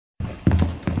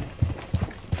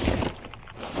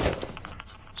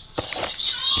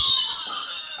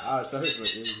started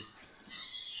with these.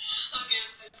 Okay.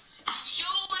 Yo,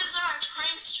 what is our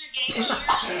prankster game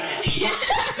here?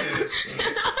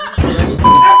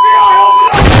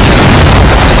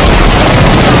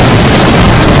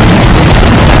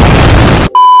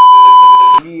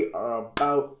 We are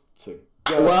about to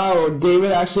go. Wow,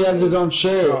 David actually has his own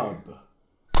shirt.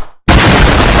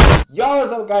 Yo,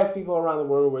 what's up, guys? People around the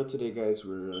world. Where today, guys?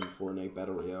 We're in Fortnite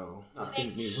Battle Royale.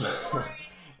 Nothing new. This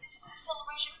is a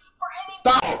celebration for any.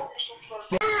 Stop!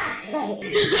 Stop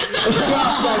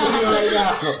that video right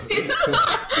now.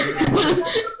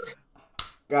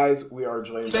 Guys, we are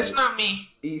joined That's by not me.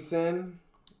 Ethan.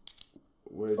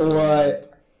 We're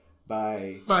What?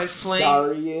 by Flame.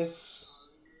 Darius.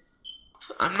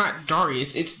 I'm not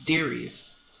Darius, it's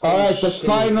Darius. Alright, the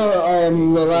final,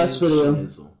 the last video.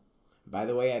 Shizzle. By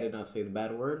the way, I did not say the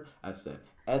bad word. I said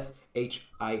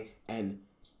S-H-I-N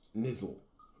nizzle.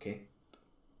 Okay?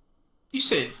 You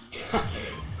said.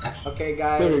 Okay,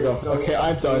 guys. There we go. Let's go. Okay,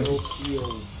 I'm done.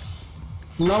 Fields.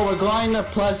 No, we're going to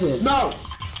Pleasant. No!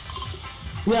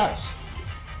 Yes.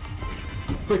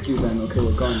 Frick you then. Okay,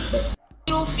 we're going to Pleasant.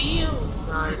 Field.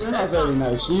 You're not very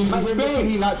nice. You're making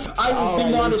me not. I will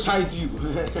demonetize you.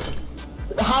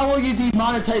 How will you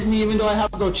demonetize me even though I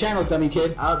have no channel, dummy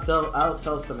kid? I'll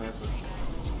tell Samantha.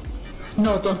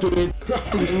 No, don't do it.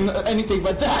 Anything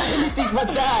but that. Anything but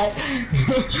that.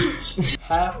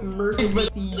 Have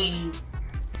mercy.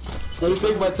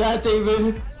 Anything but that,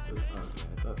 David.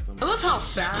 I love how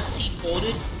fast he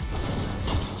folded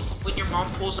when your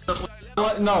mom pulls up.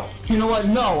 What? No. You know what?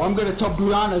 No. I'm gonna tell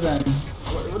Brianna then.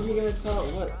 What are you gonna tell?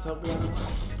 What? Tell Brianna?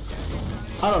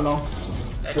 I don't know.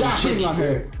 They're cheating on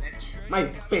her. My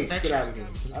face, get out of here.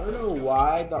 I don't know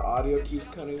why the audio keeps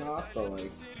cutting off, but like,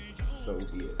 so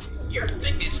be it. Your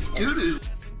thing is doo-doo.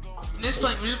 I'm just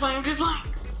playing.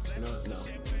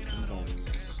 No.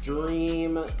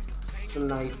 Stream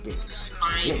sniping.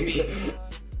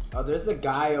 Oh, there's a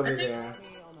guy over there.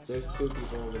 There's two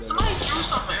people over there. Somebody threw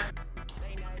something.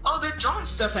 Oh, they're throwing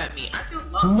stuff at me. I feel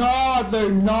love. No,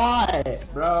 they're not.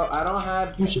 Bro, I don't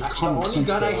have. You should the only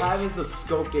gun I have is the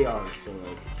scoped AR, so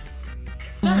like.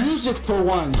 Use it for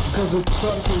one, because it's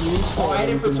something useful. Oh, I hit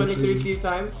him for 23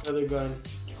 times. Another gun.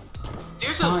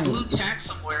 There's a blue tag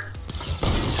somewhere.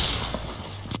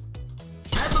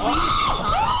 I believe in you,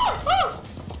 Tom.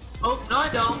 Oh, no I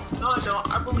don't. No I don't.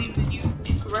 I believe in you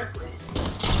incorrectly.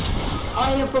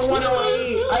 I hit him for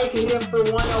 108. I hit him for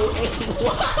 108.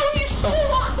 Why are you still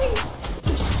walking?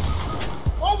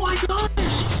 Oh my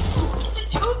gosh! You're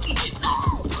joking. No!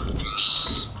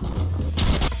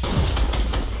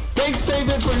 Thanks,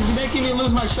 David, for making me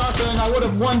lose my shotgun. I would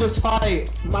have won this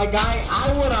fight. My guy,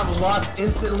 I would have lost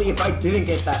instantly if I didn't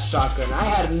get that shotgun. I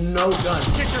had no gun.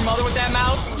 Kiss your mother with that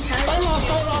mouth. I lost.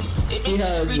 It makes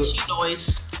a screechy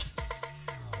noise.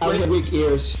 I have weak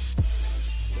ears.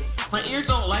 My ears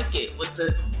don't like it with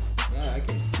the. Yeah, I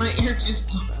can. My ears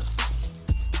just.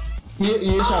 You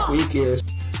just have weak ears.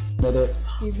 Admit it.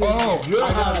 Oh,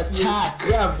 I got attacked.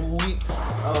 You have weak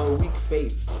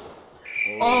face.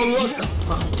 Oh, look.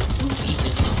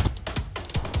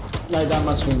 Like, that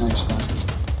must be nice then.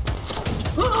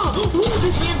 Oh,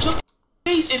 this man jumped in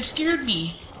my face and scared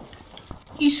me.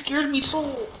 He scared me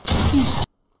so. He's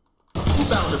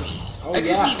bound to me. Oh, I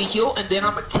just need to heal and then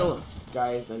I'm gonna kill him.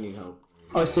 Guys, I need help.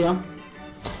 Oh, I see him.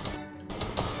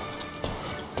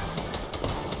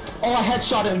 Oh, I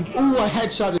headshot him. Ooh, I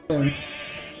headshot him.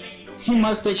 He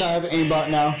must think I have aimbot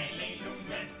now.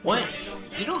 What?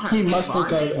 You don't have He must think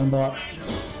aimbot. I have aimbot.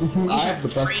 I have the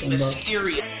best Brain aimbot.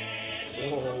 Mysteria.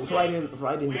 Oh, right in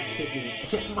the kidney.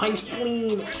 My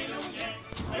spleen. My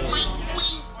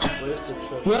spleen. Where's the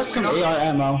trick? Who has some AR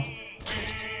ammo?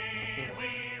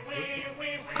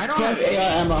 I don't Who has have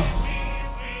AR ammo?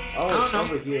 Oh, I it's don't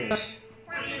over here.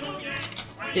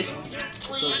 This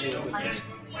spleen. My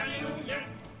spleen.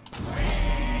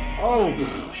 Oh,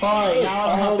 Alright, now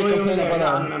I'm all the way over complain there.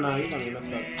 about No, you got me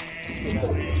messed up.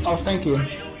 Oh, thank you.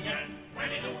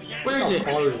 Where is it?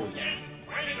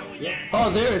 Oh,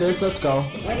 there it is. Let's go.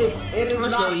 It is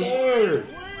Let's not go. there.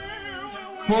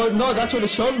 Well, no, that's what it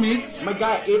showed me. My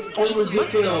guy, it's over this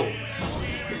Let's go. hill.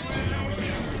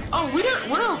 Oh,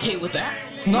 we're okay with that.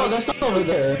 No, that's not over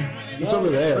there. It's over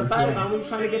there. Besides, Yeah. I'm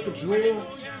trying to get the jewel.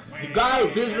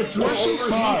 Guys, there's the jewel Where's over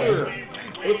far? here.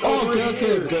 It's Oh, over okay,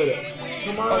 here. good.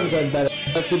 Come Oh, on. good, better.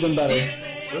 That's even better.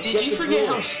 Let's Did get you the forget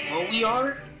jewel. how slow we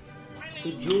are?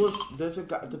 The jewels, there's a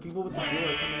guy, the people with the jewel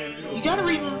are coming in here. You gotta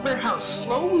remember how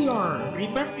slow we are.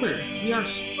 Remember, we are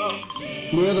slow.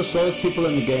 We are the slowest people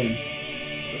in the game.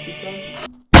 What you say?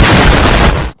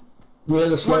 We are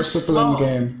the slowest people in the slow.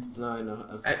 game. No, I know.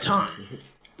 At times.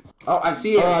 Oh, I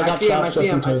see him. Oh, I I got see him. I traps see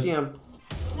him. just in I case. see him.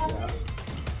 Yeah.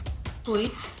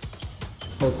 Hopefully.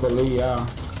 Hopefully, yeah.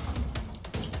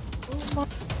 Oh my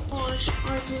gosh,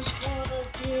 I just wanna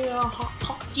get a hot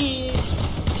pocket.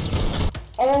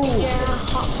 Oh! Yeah,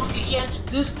 hot pocket, yeah.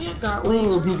 This man got Ooh,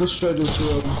 laser. he destroyed his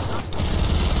shield.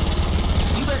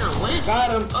 You better win.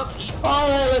 Got him! Up.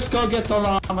 Alright, let's go get the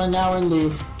llama now and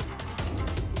leave.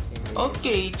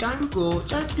 Okay, time to go,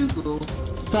 time to go.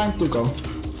 Time to go.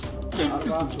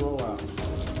 Outbox rollout.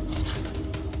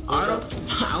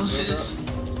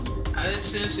 I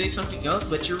was gonna say something else,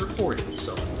 but you're recording,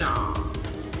 so nah.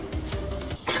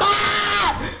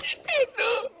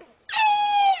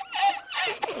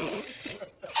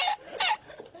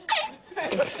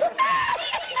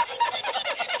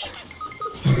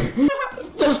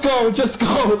 Just go, just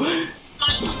go.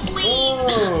 Nice, please.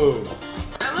 Oh!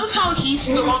 I love how he's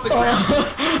still on the ground.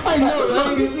 I know,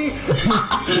 right? You see?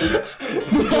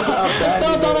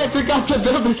 No, I forgot to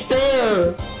build a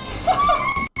stair.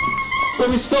 But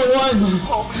we still won.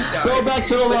 Oh, he died. Go back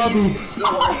to the lobby.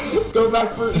 Go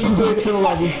back for Go back to the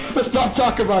lobby. Let's not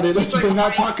talk about it. Let's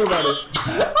not talk about it.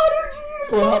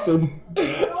 What happened?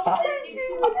 Oh,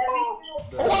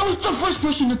 I was the first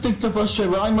person to think the bus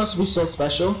driver. I must be so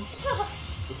special.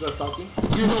 Let's go salty.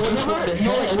 You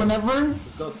know, whenever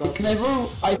Let's go salty. Whenever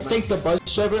I think the bus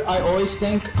driver, I always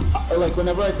think, like,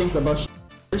 whenever I think the bus driver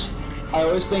first, I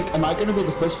always think, am I gonna be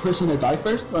the first person to die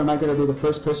first, or am I gonna be the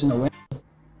first person to win?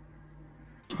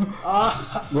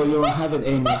 Well, you don't have it,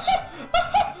 Amos.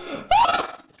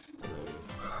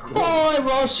 Oh, I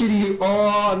roasted you.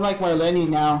 Oh, I'm like Marlene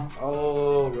now.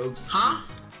 Oh, ropes. Huh?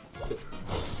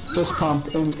 Just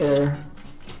pump in air.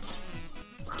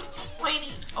 Lady.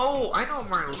 Oh, I know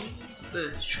Marlene.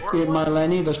 The short Yeah, one.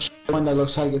 Marlene, the one that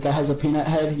looks like that has a peanut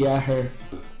head. Yeah, her.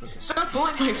 Stop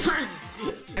bullying my friend.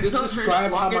 Just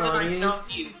describe how Marlene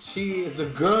is. She is a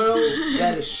girl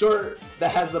that is short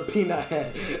that has a peanut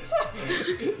head.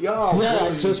 Y'all. Yeah, I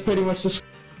bullies. just pretty much just.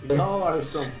 Y'all are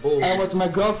some bull. And was my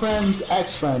girlfriend's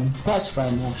ex-friend, best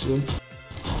friend actually.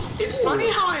 It's funny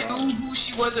how I knew who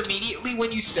she was immediately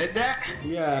when you said that.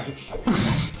 Yeah.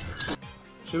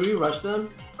 Should we rush them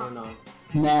or not?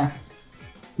 Nah.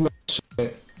 No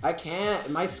shit. I can't.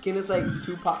 My skin is like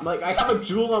too pop. Like I have a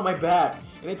jewel on my back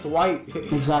and it's white.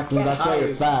 Exactly. Can't That's why you're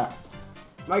hide. fat.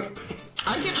 My.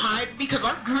 I can hide because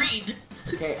I'm green.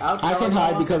 Okay, I'll I can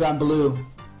hide because I'm blue.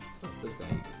 What does that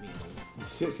mean?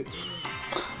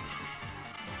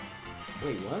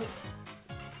 Wait, what?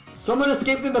 Someone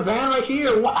escaped in the van right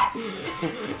here. What?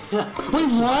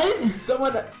 Wait, what?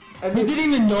 Someone. I You mean,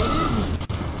 didn't even notice?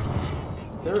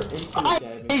 they're instantly I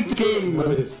dead. hate the game.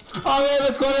 Noticed. Alright,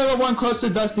 let's go to the one close to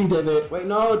Dusty Divot. Wait,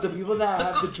 no, the people that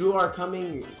have the jewel are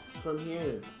coming from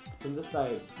here, from this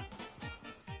side.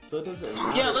 So it doesn't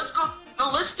matter. Yeah, let's go.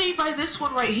 No, let's stay by this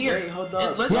one right here. Wait, hold up.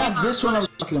 And let's Yeah, get this one I was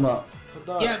talking about. Hold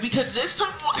up. Yeah, because this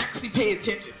time we'll actually pay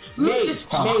attention. We were Mate, just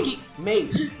talking.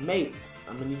 mate.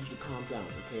 I'm gonna need you to calm down,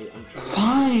 okay? I'm trying to...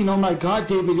 Fine, oh my god,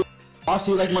 David, you're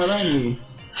bossy like Marlene.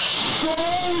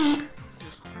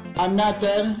 I'm not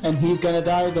dead, and he's gonna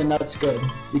die, then that's good.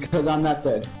 Because I'm not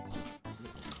dead.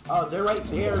 Oh, they're right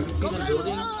there. You see them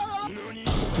building?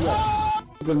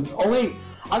 Oh wait,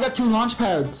 I got 2 launch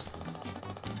pads.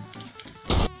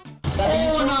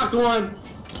 Oh, I knocked one!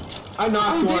 I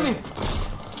knocked one. David!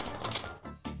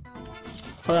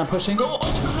 Alright, I'm pushing. Go,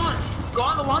 oh, come on. Go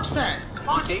on the launch pad. Come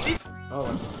on, David. Oh.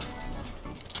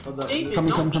 Hold up. David,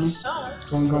 Coming, don't coming. be sus.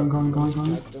 Going.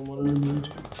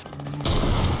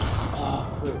 Oh,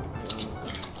 frick.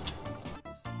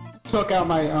 Took out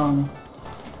my, What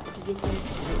did you just say?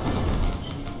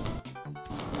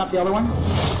 not the other one.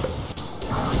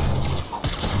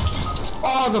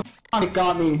 Oh, the f***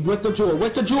 got me. With the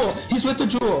jewel. He's with the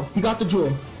jewel. He got the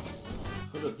jewel.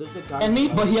 Hold up, there's a guy... And me,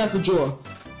 but he has the jewel.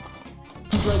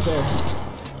 He's right there.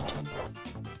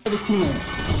 His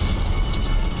teammate.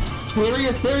 There he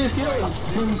is.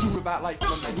 About like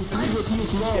He's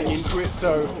low. into it,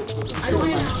 so I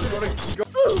ran out of it.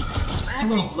 I'm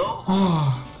low.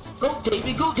 Oh. Go,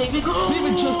 David, go. David,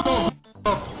 just go.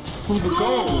 David, go.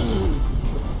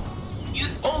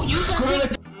 Use that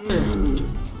thing.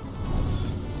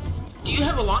 Do you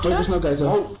have a launch Wait, pad? there's no guys there.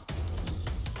 Oh,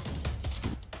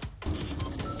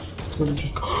 David,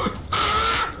 just go.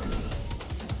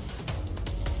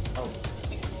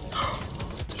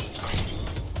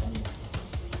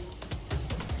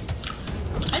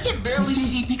 I can barely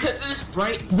see because of this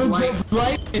bright The light.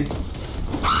 light.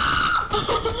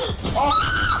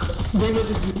 David,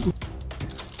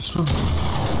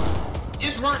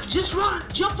 Just run,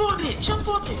 jump on it.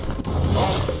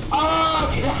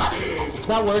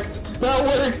 that worked.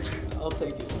 I'll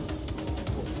take it.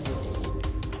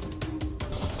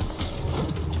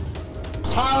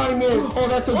 How I missed? Oh,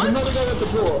 that's another guy at the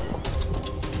door.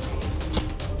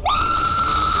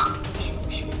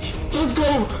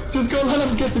 Just go, let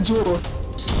him get the jewel.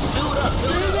 Build up,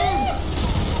 build up.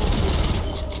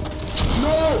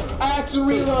 No! I had to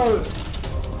reload!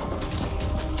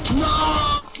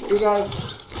 No! You guys,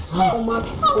 so much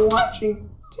for watching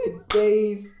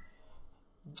today's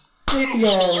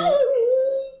video.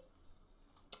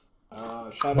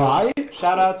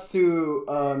 Shout outs to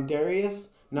Darius,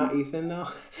 not Ethan though.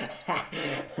 I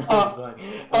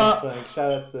was playing.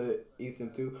 Shout outs to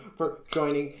Ethan too for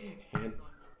joining, and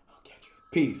I'll catch you.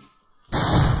 Peace.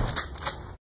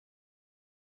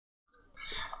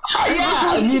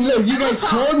 Yeah, I mean, look, you guys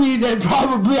told me that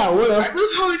probably I would have. I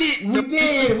recorded. We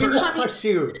did. We watched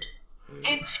you.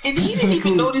 And he didn't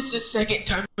even notice the second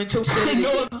time until I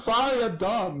know, I'm sorry, I'm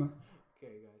dumb.